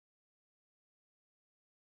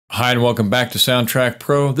Hi and welcome back to Soundtrack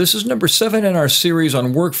Pro. This is number 7 in our series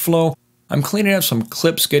on workflow. I'm cleaning up some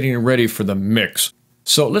clips, getting ready for the mix.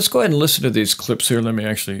 So let's go ahead and listen to these clips here. Let me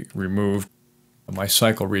actually remove my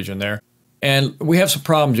cycle region there. And we have some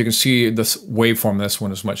problems. You can see this waveform, this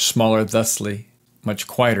one is much smaller, thusly much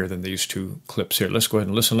quieter than these two clips here. Let's go ahead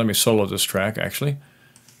and listen. Let me solo this track actually.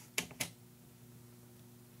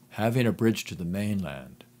 Having a bridge to the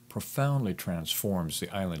mainland profoundly transforms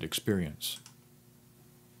the island experience.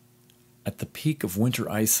 At the peak of winter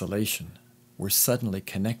isolation, we're suddenly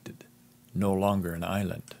connected, no longer an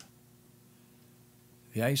island.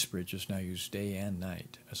 The ice bridge is now used day and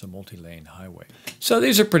night as a multi-lane highway. So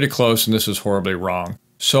these are pretty close and this is horribly wrong.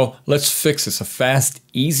 So let's fix this. A fast,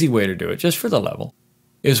 easy way to do it, just for the level,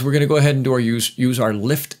 is we're going to go ahead and use our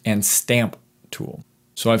lift and stamp tool.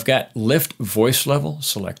 So I've got lift voice level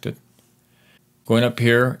selected. Going up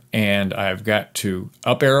here and I've got to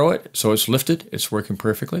up arrow it so it's lifted. It's working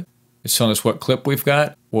perfectly. It's telling us what clip we've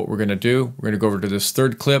got, what we're going to do. We're going to go over to this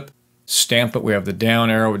third clip, stamp it. We have the down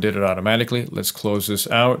arrow. We did it automatically. Let's close this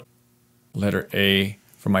out. Letter A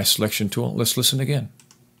for my selection tool. Let's listen again.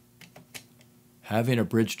 Having a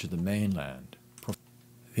bridge to the mainland.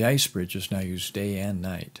 The ice bridge is now used day and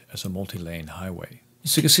night as a multi-lane highway.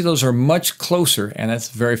 So you can see those are much closer, and that's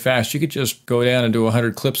very fast. You could just go down and do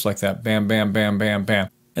 100 clips like that. Bam, bam, bam, bam, bam.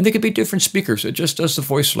 And they could be different speakers. It just does the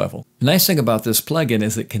voice level. The nice thing about this plugin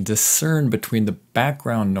is it can discern between the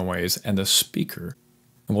background noise and the speaker.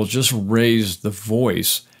 And will just raise the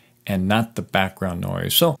voice and not the background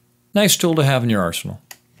noise. So, nice tool to have in your arsenal.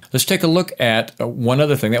 Let's take a look at one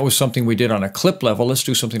other thing. That was something we did on a clip level. Let's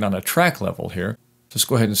do something on a track level here. Let's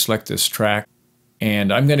go ahead and select this track.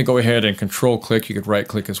 And I'm going to go ahead and control click. You could right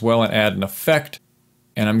click as well and add an effect.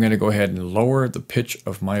 And I'm going to go ahead and lower the pitch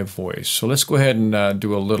of my voice. So let's go ahead and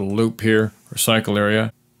do a little loop here or cycle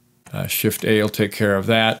area. Shift A will take care of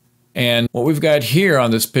that. And what we've got here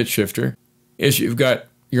on this pitch shifter is you've got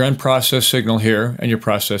your unprocessed signal here and your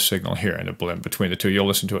processed signal here, and a blend between the two. You'll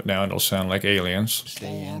listen to it now and it'll sound like aliens.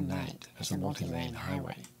 Day and night as a multi-lane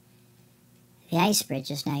highway. The ice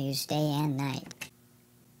bridge is now used day and night.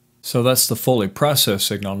 So that's the fully processed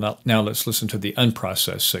signal. Now let's listen to the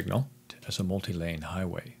unprocessed signal. As a multi-lane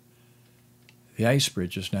highway. The ice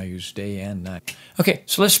bridge is now used day and night. Okay,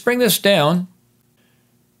 so let's bring this down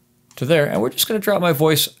to there, and we're just going to drop my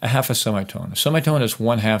voice a half a semitone. A semitone is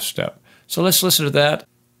 1/2 step. So let's listen to that,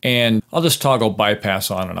 and I'll just toggle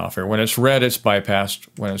bypass on and off here. When it's red, it's bypassed.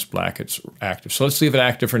 When it's black, it's active. So let's leave it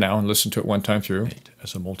active for now and listen to it one time through.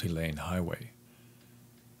 As a multi-lane highway.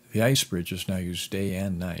 The ice bridge is now used day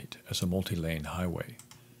and night as a multi-lane highway.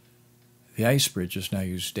 The ice bridge is now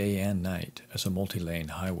used day and night as a multi-lane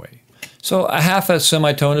highway. So a half a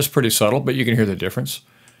semitone is pretty subtle, but you can hear the difference.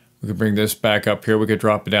 We could bring this back up here. We could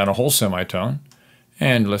drop it down a whole semitone.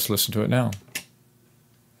 And let's listen to it now.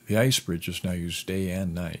 The ice bridge is now used day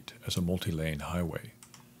and night as a multi-lane highway.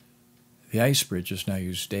 The ice bridge is now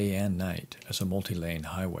used day and night as a multi-lane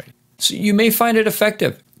highway. So you may find it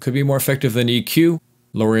effective. Could be more effective than EQ,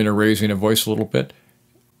 lowering or raising a voice a little bit.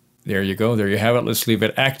 There you go. There you have it. Let's leave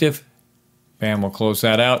it active. Bam, we'll close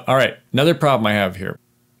that out. All right, another problem I have here.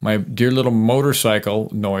 My dear little motorcycle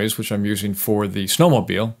noise, which I'm using for the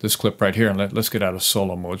snowmobile, this clip right here, and let's get out of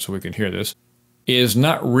solo mode so we can hear this, is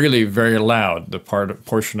not really very loud, the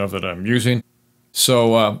portion of it I'm using.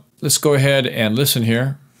 So let's go ahead and listen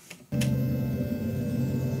here.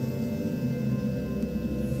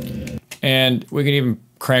 And we can even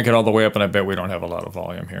crank it all the way up, and I bet we don't have a lot of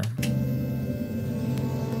volume here.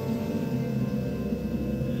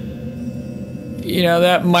 You know,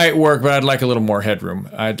 that might work, but I'd like a little more headroom.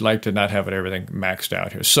 I'd like to not have everything maxed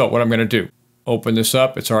out here. So what I'm going to do, open this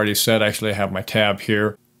up. It's already set. Actually, I have my tab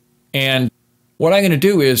here. And what I'm going to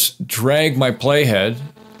do is drag my playhead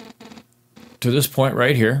to this point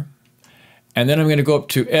right here. And then I'm going to go up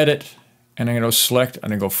to Edit, and I'm going to select,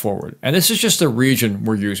 and then go forward. And this is just the region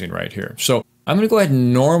we're using right here. So I'm going to go ahead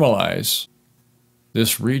and normalize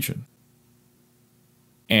this region.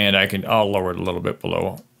 And I'll lower it a little bit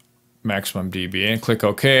below maximum dB and click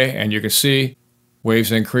OK, and you can see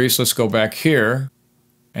waves increase. Let's go back here,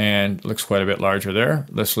 and it looks quite a bit larger there.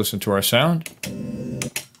 Let's listen to our sound.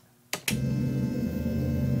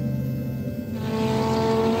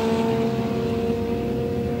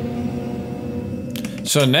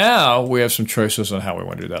 So now we have some choices on how we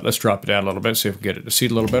want to do that. Let's drop it down a little bit, see if we can get it to seat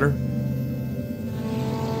a little better.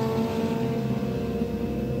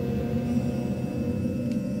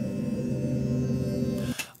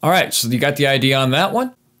 All right, so you got the idea on that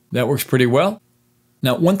one. That works pretty well.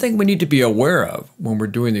 Now, one thing we need to be aware of when we're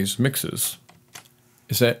doing these mixes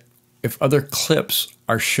is that if other clips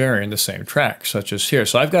are sharing the same track, such as here.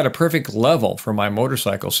 So I've got a perfect level for my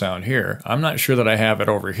motorcycle sound here. I'm not sure that I have it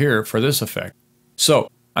over here for this effect. So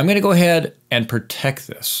I'm going to go ahead and protect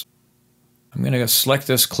this. I'm going to select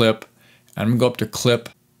this clip, and I'm going to go up to Clip,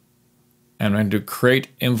 and I'm going to do Create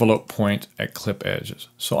Envelope Point at Clip Edges.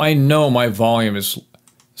 So I know my volume is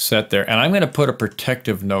set there, and I'm going to put a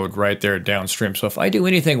protective node right there downstream. So if I do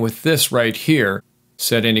anything with this right here,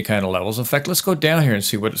 set any kind of levels. In fact, let's go down here and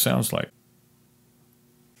see what it sounds like.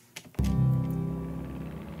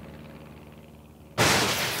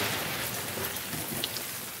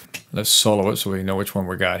 Let's solo it so we know which one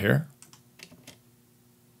we got here.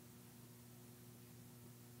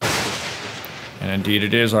 And indeed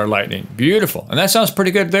it is our lightning. Beautiful. And that sounds pretty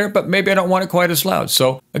good there, but maybe I don't want it quite as loud.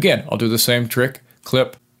 So again, I'll do the same trick.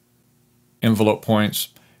 Clip, envelope points,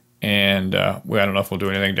 and I don't know if we'll do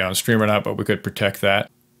anything downstream or not, but we could protect that.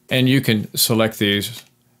 And you can select these,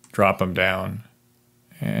 drop them down,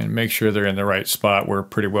 and make sure they're in the right spot. We're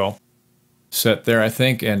pretty well set there, I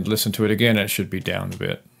think, and listen to it again. It should be down a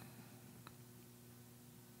bit.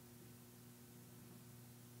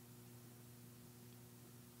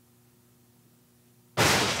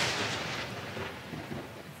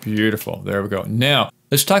 Beautiful. There we go. Now,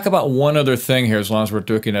 let's talk about one other thing here as long as we're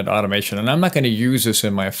looking at automation. And I'm not going to use this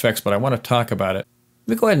in my effects, but I want to talk about it.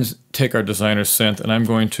 Let me go ahead and take our designer synth, and I'm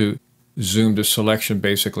going to zoom to selection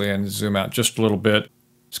basically and zoom out just a little bit.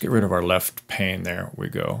 Let's get rid of our left pane. There we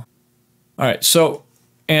go. All right. So,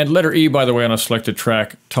 and letter E, by the way, on a selected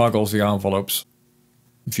track toggles the envelopes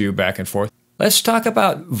view back and forth. Let's talk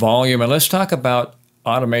about volume, and let's talk about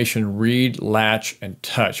automation, read, latch, and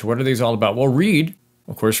touch. What are these all about? Well, read,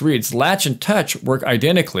 of course, reads. Latch and touch work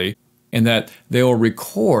identically in that they will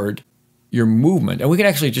record your movement. And we can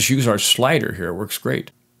actually just use our slider here. It works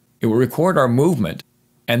great. It will record our movement.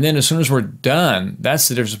 And then as soon as we're done, that's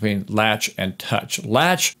the difference between latch and touch.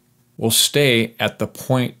 Latch will stay at the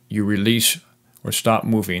point you release or stop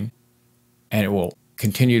moving, and it will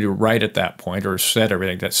continue to write at that point or set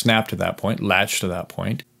everything that snapped to that point, latch to that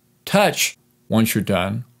point. Touch, once you're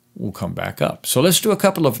done, will come back up. So let's do a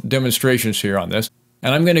couple of demonstrations here on this.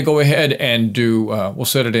 And I'm going to go ahead and do, we'll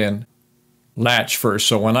set it in latch first.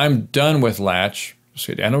 So when I'm done with latch,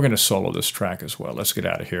 see, and we're going to solo this track as well. Let's get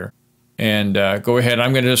out of here. And go ahead.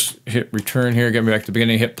 I'm going to just hit return here, get me back to the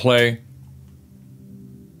beginning, hit play.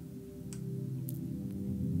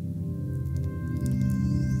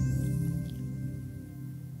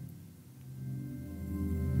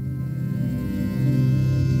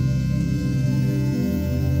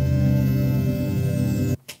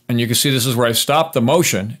 And you can see this is where I stopped the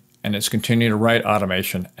motion, and it's continuing to write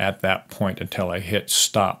automation at that point until I hit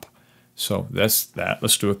stop. So that's that.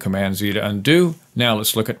 Let's do a Command Z to undo. Now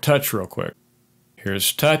let's look at touch real quick.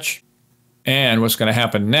 Here's touch. And what's going to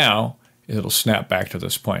happen now is it'll snap back to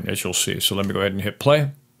this point, as you'll see. So let me go ahead and hit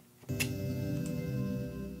play.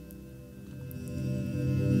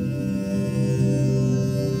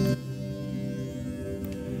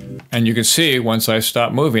 And you can see once I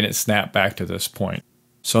stop moving, it snapped back to this point.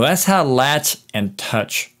 So that's how latch and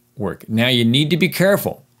touch work. Now you need to be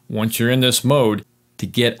careful once you're in this mode to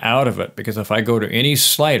get out of it, because if I go to any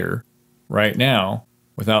slider right now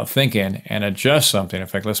without thinking and adjust something, in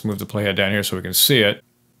fact, let's move the playhead down here so we can see it.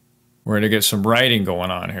 We're going to get some writing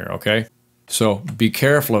going on here, okay? So be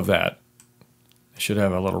careful of that. I should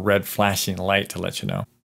have a little red flashing light to let you know.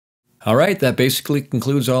 All right, that basically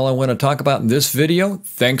concludes all I want to talk about in this video.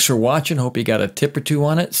 Thanks for watching. Hope you got a tip or two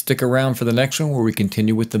on it. Stick around for the next one where we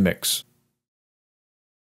continue with the mix.